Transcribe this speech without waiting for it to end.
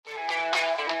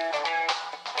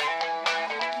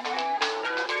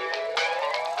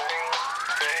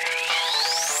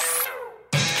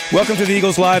Welcome to the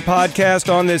Eagles Live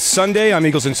podcast on this Sunday. I'm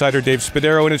Eagles insider Dave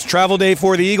Spadaro, and it's travel day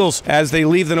for the Eagles as they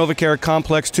leave the Novacare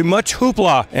complex to much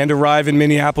hoopla and arrive in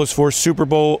Minneapolis for Super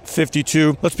Bowl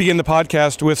 52. Let's begin the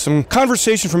podcast with some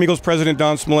conversation from Eagles president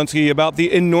Don Smolenski about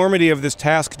the enormity of this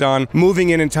task, Don,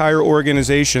 moving an entire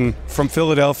organization from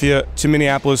Philadelphia to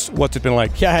Minneapolis. What's it been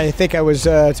like? Yeah, I think I was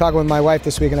talking with my wife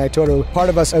this week, and I told her part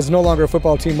of us is no longer a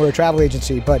football team, we're a travel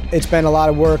agency, but it's been a lot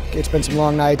of work, it's been some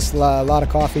long nights, a lot of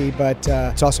coffee, but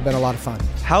it's also been a lot of fun.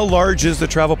 How large is the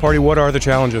travel party? What are the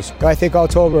challenges? I think all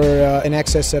told we're in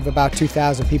excess of about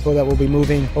 2,000 people that will be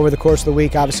moving over the course of the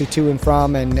week, obviously to and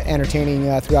from and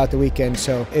entertaining throughout the weekend,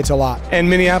 so it's a lot. And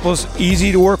Minneapolis,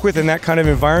 easy to work with in that kind of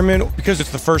environment? Because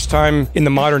it's the first time in the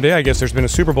modern day, I guess, there's been a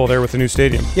Super Bowl there with the new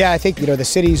stadium. Yeah, I think, the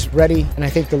city's ready, and I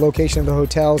think the location of the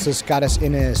hotels has got us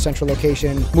in a central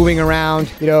location. Moving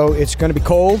around, it's going to be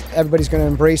cold. Everybody's going to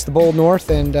embrace the bold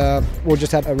north, and we'll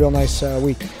just have a real nice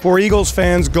week. For Eagles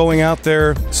fans going out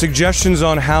there, suggestions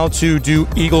on how to do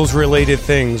Eagles-related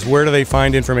things. Where do they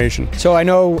find information? So I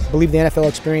believe the NFL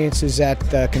Experience is at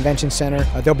the Convention Center.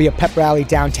 There'll be a pep rally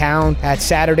downtown at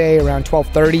Saturday around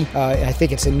 12:30. I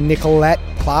think it's in Nicollet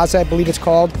Plaza, I believe it's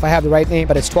called, if I have the right name,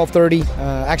 but it's 12:30.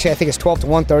 Actually, I think it's 12 to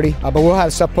 1:30. But we'll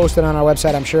have stuff posted on our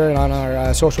website, I'm sure, and on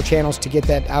our social channels to get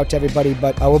that out to everybody.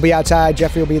 But we'll be outside.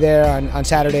 Jeffrey will be there on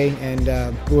Saturday,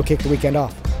 and we'll kick the weekend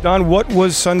off. Don, what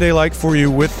was Sunday like for you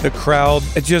with the crowd?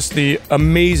 Just the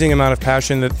amazing amount of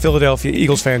passion that Philadelphia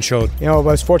Eagles fans showed. I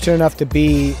was fortunate enough to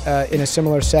be in a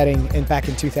similar setting back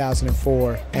in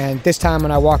 2004. And this time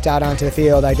when I walked out onto the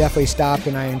field, I definitely stopped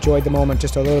and I enjoyed the moment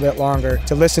just a little bit longer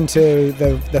to listen to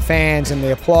the fans and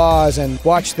the applause and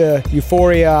watch the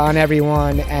euphoria on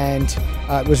everyone. And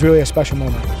it was really a special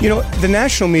moment. The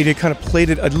national media kind of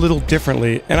played it a little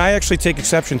differently, and I actually take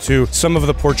exception to some of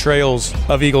the portrayals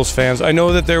of Eagles fans. I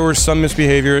know that there was some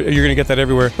misbehavior. You're going to get that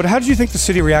everywhere. But how did you think the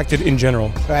city reacted in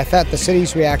general? I thought the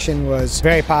city's reaction was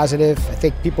very positive. I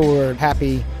think people were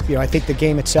happy. I think the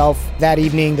game itself, that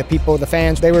evening, the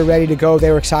fans, they were ready to go.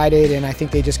 They were excited, and I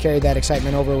think they just carried that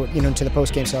excitement over, to the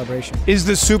post-game celebration. Is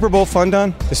the Super Bowl fun,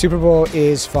 Don? The Super Bowl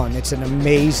is fun. It's an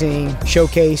amazing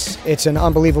showcase. It's an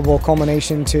unbelievable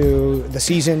culmination to the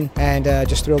season, and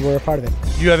just thrilled we're a part of it.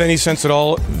 Do you have any sense at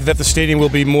all that the stadium will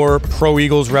be more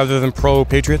pro-Eagles rather than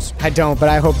pro-Patriots? I don't, but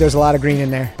I hope there's a lot of green in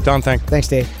there. Don, thanks,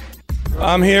 Dave.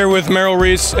 I'm here with Merrill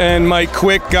Reese and Mike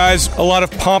Quick. Guys, a lot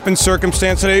of pomp and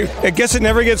circumstance today. I guess it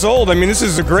never gets old. I mean, this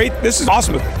is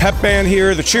awesome. Pep band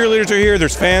here, the cheerleaders are here,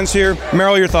 there's fans here.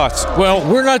 Merrill, your thoughts? Well,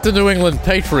 we're not the New England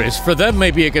Patriots. For them,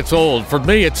 maybe it gets old. For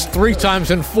me, it's 3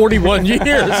 times in 41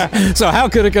 years. So how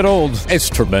could it get old? It's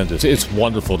tremendous. It's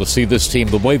wonderful to see this team,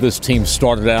 the way this team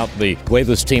started out, the way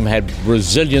this team had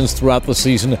resilience throughout the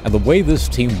season, and the way this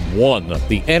team won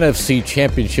the NFC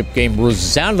Championship game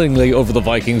resoundingly over the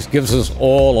Vikings gives us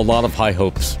all a lot of high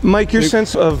hopes. Mike, your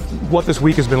sense of what this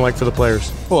week has been like for the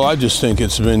players? Well, I just think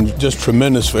it's been just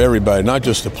tremendous for everybody, not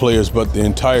just the players, but the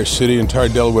entire city, entire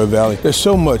Delaware Valley. There's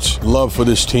so much love for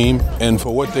this team and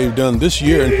for what they've done this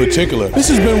year in particular. This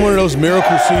has been one of those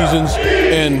miracle seasons,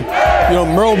 and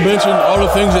Merle mentioned all the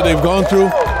things that they've gone through,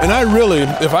 and I really,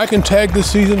 if I can tag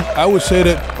this season, I would say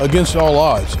that against all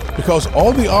odds, because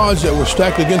all the odds that were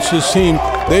stacked against this team,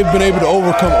 they've been able to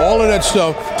overcome all of that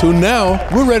stuff to now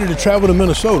we're ready to travel to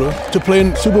Minnesota to play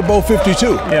in Super Bowl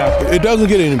 52. Yeah. It doesn't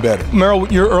get any better.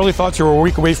 Merrill, your early thoughts, you're a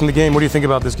week away from the game. What do you think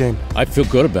about this game? I feel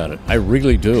good about it. I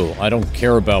really do. I don't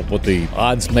care about what the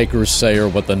odds makers say or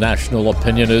what the national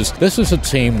opinion is. This is a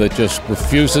team that just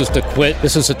refuses to quit.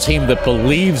 This is a team that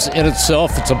believes in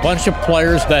itself. It's a bunch of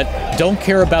players that don't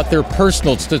care about their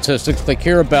personal statistics. They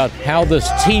care about how this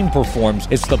team performs.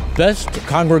 It's the best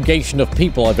congregation of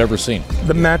people I've ever seen.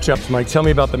 The matchups, Mike. Tell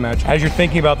me about the match. As you're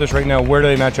thinking about this right now, where do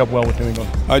they match up well with New England?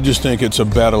 I just think it's a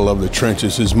battle of the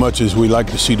trenches. As much as we like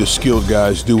to see the skilled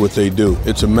guys do what they do,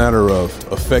 it's a matter of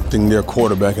affecting their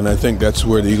quarterback, and I think that's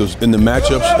where the Eagles, in the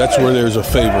matchups, that's where there's a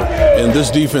favor. And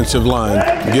this defensive line,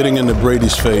 getting into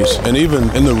Brady's face, and even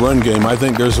in the run game, I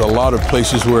think there's a lot of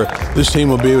places where this team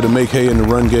will be able to make hay in the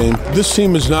run game. This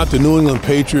team is not the New England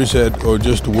Patriots or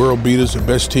just the world beaters, the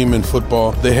best team in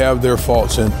football. They have their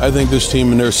faults, and I think this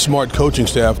team and their smart coaching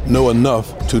staff know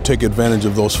enough to take advantage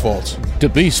of those faults. To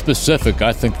be specific,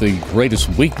 I think the greatest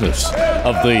weakness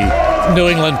of the New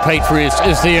England Patriots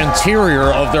is the interior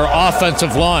of their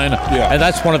offensive line, and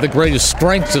that's one of the greatest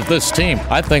strengths of this team.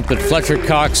 I think that Fletcher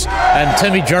Cox and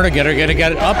Timmy Jernigan are going to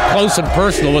get up close and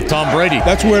personal with Tom Brady.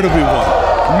 That's where it'll be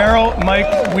won. Merrill,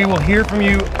 Mike, we will hear from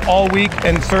you all week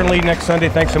and certainly next Sunday.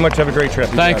 Thanks so much. Have a great trip.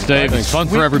 Thanks, Dave. It's fun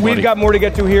for everybody. We've got more to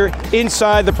get to here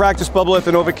inside the practice bubble at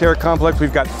the NovaCare Complex.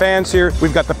 We've got fans here.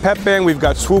 We've got the pep band. We've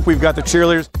got Swoop. We've got the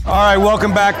cheerleaders. All right,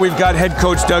 welcome back. We've got head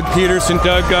coach Doug Peterson.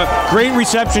 Doug, great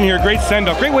reception here. Great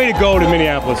send-off. Great way to go to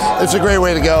Minneapolis. It's a great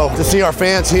way to go. To see our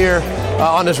fans here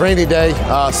on this rainy day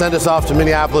send us off to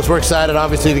Minneapolis. We're excited,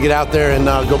 obviously, to get out there and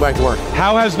go back to work.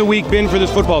 How has the week been for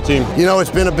this football team? You know,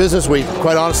 it's been a business week,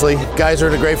 quite honestly. Guys are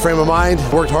in a great frame of mind.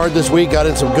 Worked hard this week, got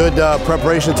in some good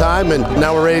preparation time, and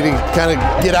now we're ready to kind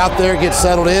of get out there, get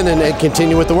settled in, and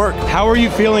continue with the work. How are you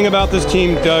feeling about this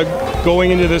team, Doug,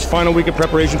 going into this final week of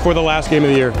preparation for the last game of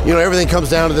the year? You know, everything comes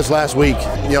down to this last week.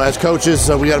 You know, as coaches,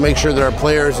 we got to make sure that our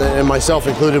players, and myself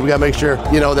included, we got to make sure,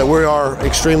 you know, that we are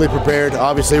extremely prepared.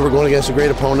 Obviously, we're going against a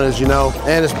great opponent, as you know,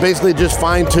 and it's basically just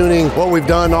fine-tuning what we've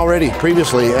done already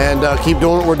previously and keep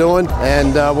doing what we're doing,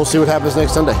 and we'll see what happens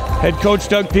next Sunday. Head coach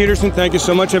Doug Peterson, thank you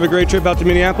so much. Have a great trip out to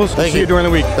Minneapolis. Thank you. See you during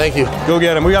the week. Thank you. Go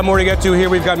get him. We got more to get to here.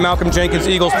 We've got Malcolm Jenkins,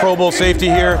 Eagles Pro Bowl safety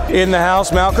here in the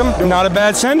house. Malcolm, not a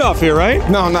bad send-off here, right?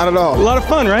 No, not at all. A lot of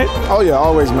fun, right? Oh yeah,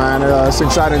 always, man. It's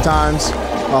exciting times.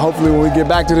 Hopefully when we get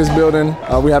back to this building,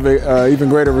 we have an even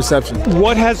greater reception.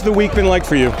 What has the week been like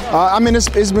for you? I mean, it's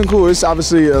been cool. It's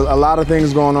obviously a lot of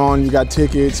things going on. You got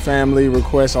tickets, family,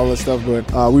 requests, all that stuff,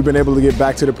 but we've been able to get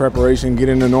back to the preparation, get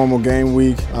in a normal game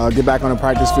week, get back on the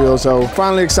practice field. So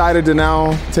finally excited to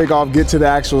now take off, get to the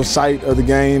actual site of the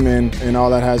game, and all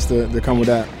that has to come with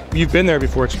that. You've been there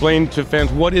before. Explain to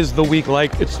fans, what is the week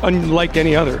like? It's unlike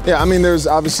any other. Yeah, I mean, there's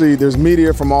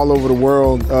media from all over the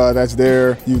world that's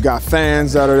there. You've got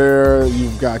fans that are there.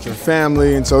 You've got your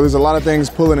family. And so there's a lot of things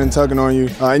pulling and tugging on you.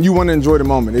 And you want to enjoy the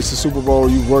moment. It's the Super Bowl.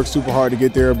 You've worked super hard to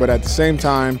get there. But at the same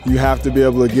time, you have to be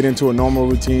able to get into a normal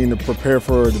routine to prepare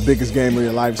for the biggest game of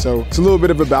your life. So it's a little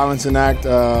bit of a balancing act.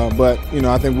 But, you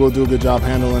know, I think we'll do a good job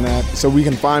handling that. So we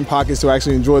can find pockets to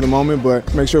actually enjoy the moment,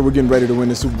 but make sure we're getting ready to win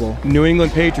the Super Bowl. New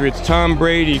England Patriots. It's Tom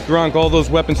Brady, Gronk, all those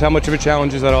weapons. How much of a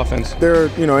challenge is that offense? They're,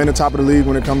 you know, in the top of the league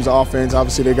when it comes to offense.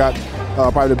 Obviously, they got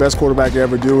probably the best quarterback to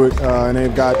ever do it, and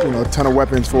they've got, you know, a ton of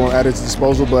weapons at its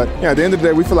disposal. But yeah, at the end of the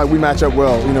day, we feel like we match up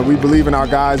well. You know, we believe in our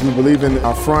guys, we believe in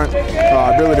our front,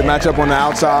 our ability to match up on the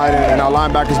outside, and our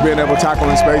linebackers being able to tackle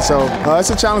in space. So it's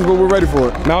a challenge, but we're ready for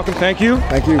it. Malcolm, thank you.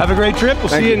 Thank you. Have a great trip. We'll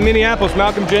see you in Minneapolis.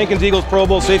 Malcolm Jenkins, Eagles Pro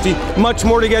Bowl safety. Much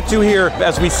more to get to here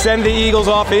as we send the Eagles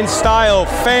off in style.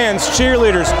 Fans,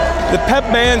 cheerleaders, the pep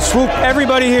band, Swoop,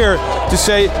 everybody here to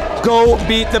say, go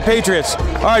beat the Patriots.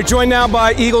 All right, joined now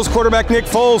by Eagles quarterback Nick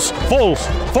Foles.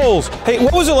 Foles. Hey,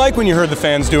 what was it like when you heard the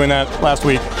fans doing that last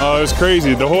week? It was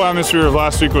crazy. The whole atmosphere of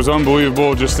last week was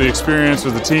unbelievable. Just the experience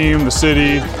with the team, the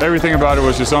city, everything about it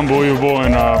was just unbelievable.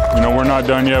 And, you know, we're not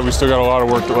done yet. We still got a lot of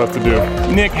work left to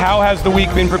do. Nick, how has the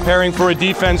week been preparing for a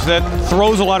defense that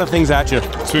throws a lot of things at you?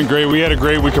 It's been great. We had a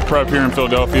great week of prep here in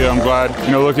Philadelphia. I'm glad,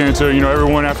 you know, looking into, you know,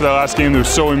 everyone after that last game, they were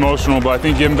so emotional. But I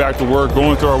think getting back to work,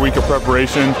 going through our week of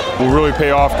preparation will really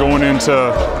pay off going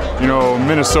into, you know,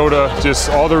 Minnesota. Just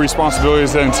all the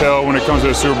responsibilities that entail when it comes to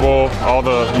the Super Bowl. All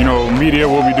the, you know, media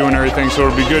will be doing everything. So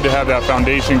it'll be good to have that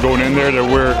foundation going in there that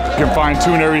we can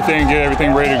fine-tune everything, get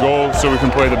everything ready to go so we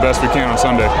can play the best we can on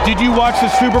Sunday. Did you watch the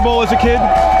Super Bowl as a kid?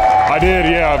 I did,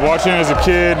 yeah. Watching it as a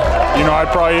kid, you know,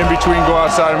 I'd probably in between go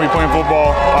outside and be playing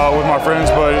football with my friends.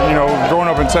 But, you know, growing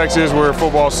up in Texas where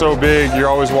football's so big, you're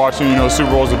always watching, you know, the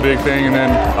Super Bowl is a big thing. And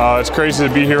then it's crazy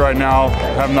to be here right now,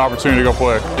 having the opportunity to go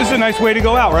play. This is a nice way to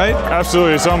go out, right?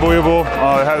 Absolutely. It's unbelievable.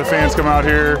 Have the fans come out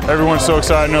here. Everyone's so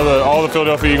excited. I know that all the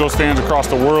Philadelphia Eagles fans across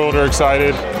the world are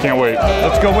excited. Can't wait.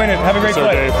 Let's go win it. Have a great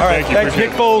play. Dave. All right, thanks, Nick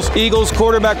Foles, Eagles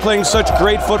quarterback playing such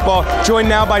great football. Joined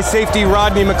now by safety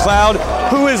Rodney McLeod,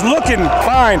 who is looking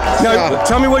fine. Now,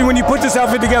 tell me when you put this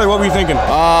outfit together, what were you thinking?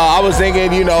 I was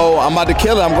thinking, you know, I'm about to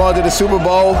kill it. I'm going to the Super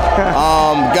Bowl.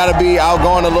 Got to be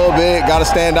outgoing a little bit. Got to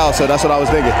stand out. So that's what I was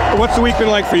thinking. What's the week been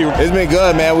like for you? It's been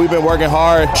good, man. We've been working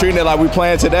hard, treating it like we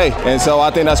playing today. And so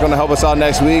I think that's going to help us out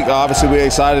next week. Obviously, we're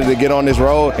excited to get on this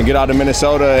road and get out to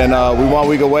Minnesota. And we 1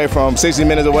 week away from, 60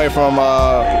 minutes away from,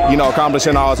 you know,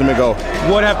 accomplishing our ultimate goal.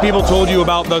 What have people told you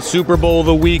about the Super Bowl,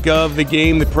 the week of, the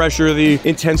game, the pressure, the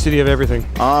intensity of everything?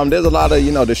 There's a lot of,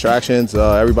 you know, distractions.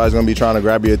 Everybody's going to be trying to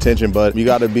grab your attention, but you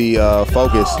got to be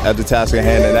focused at the task at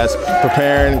hand, and that's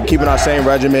preparing, keeping our same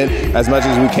regimen as much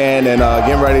as we can, and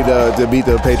getting ready to beat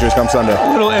the Patriots come Sunday.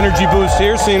 A little energy boost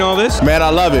here, seeing all this. Man, I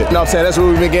love it. You know what I'm saying? That's what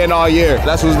we've been getting all year.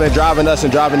 That's what's been driving us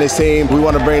and driving this team. We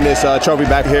want to bring this trophy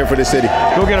back here for the city.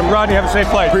 Go get him. Rodney, have a safe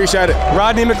flight. Appreciate it.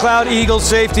 Rodney McLeod, Eagles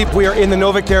safety. We are in the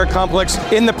NovaCare Complex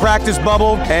in the practice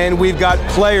bubble, and we've got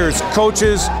players,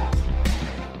 coaches.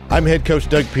 I'm head coach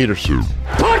Doug Peterson.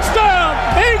 Touchdown,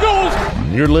 Eagles!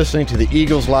 and you're listening to the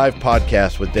Eagles Live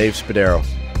podcast with Dave Spadaro.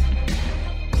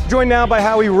 Joined now by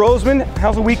Howie Roseman.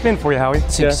 How's the week been for you, Howie?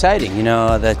 It's exciting. You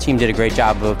know, the team did a great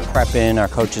job of prepping our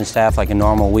coaching staff like a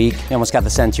normal week. You almost got the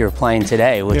sense you were playing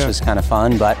today, which was kind of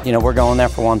fun. But, you know, we're going there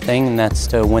for one thing, and that's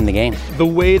to win the game. The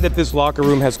way that this locker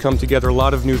room has come together, a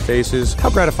lot of new faces, how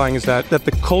gratifying is that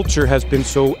the culture has been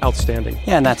so outstanding?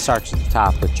 Yeah, and that starts at the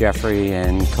top with Jeffrey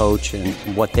and Coach and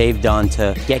what they've done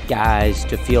to get guys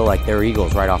to feel like they're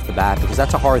Eagles right off the bat, because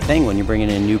that's a hard thing when you're bringing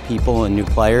in new people and new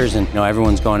players, and, you know,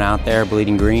 everyone's going out there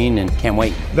bleeding green and can't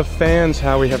wait. The fans,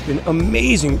 Howie, have been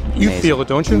amazing. You feel it,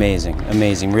 don't you?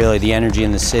 Amazing. Really, the energy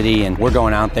in the city, and we're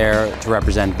going out there to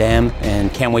represent them,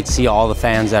 and can't wait to see all the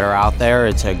fans that are out there.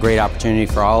 It's a great opportunity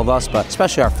for all of us, but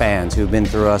especially our fans who've been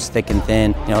through us thick and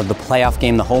thin. You know, the playoff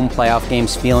game, the home playoff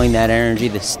games, feeling that energy.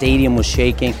 The stadium was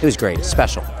shaking. It was great. It's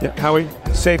special. Yeah, Howie,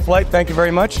 safe flight. Thank you very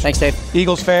much. Thanks, Dave.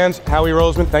 Eagles fans, Howie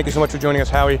Roseman, thank you so much for joining us,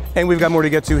 Howie. And we've got more to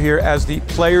get to here as the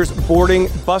players boarding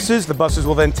buses. The buses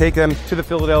will then take them to the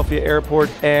Philadelphia airport,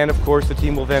 and of course the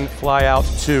team will then fly out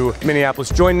to Minneapolis.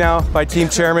 Joined now by team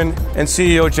chairman and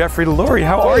CEO Jeffrey Lurie.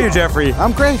 How are you, Jeffrey?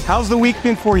 I'm great. How's the week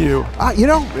been for you? You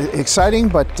know, exciting,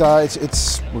 but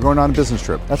we're going on a business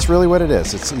trip. That's really what it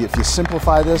is. If you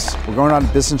simplify this, we're going on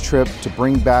a business trip to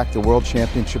bring back the World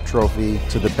Championship trophy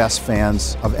to the best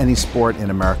fans of any sport in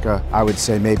America. I would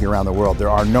say maybe around the world. There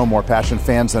are no more passionate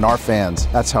fans than our fans.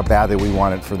 That's how badly we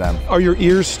want it for them. Are your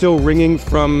ears still ringing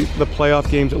from the playoff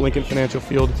games at Lincoln Financial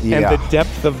Field? Yeah. And the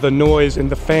depth of the noise and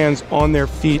the fans on their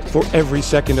feet for every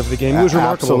second of the game? It was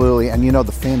remarkable. Absolutely. And you know,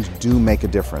 the fans do make a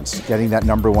difference. Getting that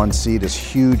number one seed is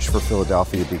huge for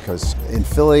Philadelphia, because in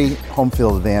Philly, home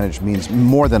field advantage means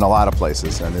more than a lot of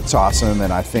places, and it's awesome.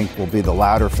 And I think we'll be the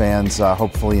louder fans,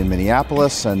 hopefully in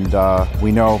Minneapolis, and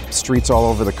we know streets all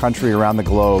over the country, around the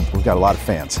globe. We've got a lot of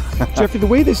fans. Jeffrey, the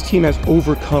way this team has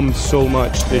overcome so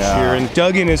much this year and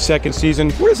dug in his second season,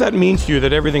 what does that mean to you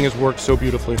that everything has worked so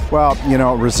beautifully? Well, you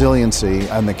know, resiliency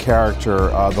and the character,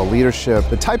 the leadership,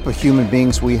 the type of human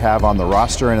beings we have on the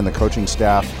roster and in the coaching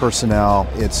staff, personnel,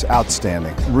 it's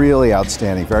outstanding. Really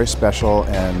outstanding. Very special,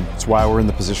 and it's why we're in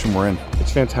the position we're in.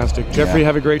 It's fantastic. Jeffrey,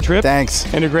 have a great trip.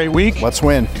 Thanks. And a great week. Let's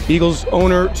win. Eagles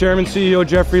owner, chairman, CEO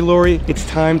Jeffrey Lurie, it's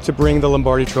time to bring the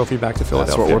Lombardi Trophy back to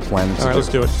Philadelphia. That's what we're planning to do. All right, let's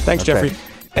do it. Thanks, Okay. Jeffrey.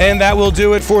 And that will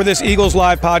do it for this Eagles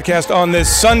Live podcast on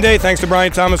this Sunday. Thanks to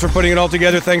Brian Thomas for putting it all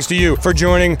together. Thanks to you for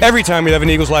joining every time we have an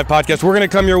Eagles Live podcast. We're going to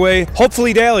come your way,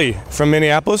 hopefully daily, from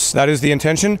Minneapolis. That is the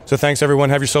intention. So thanks,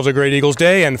 everyone. Have yourselves a great Eagles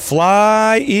day, and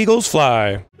fly, Eagles,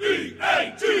 fly.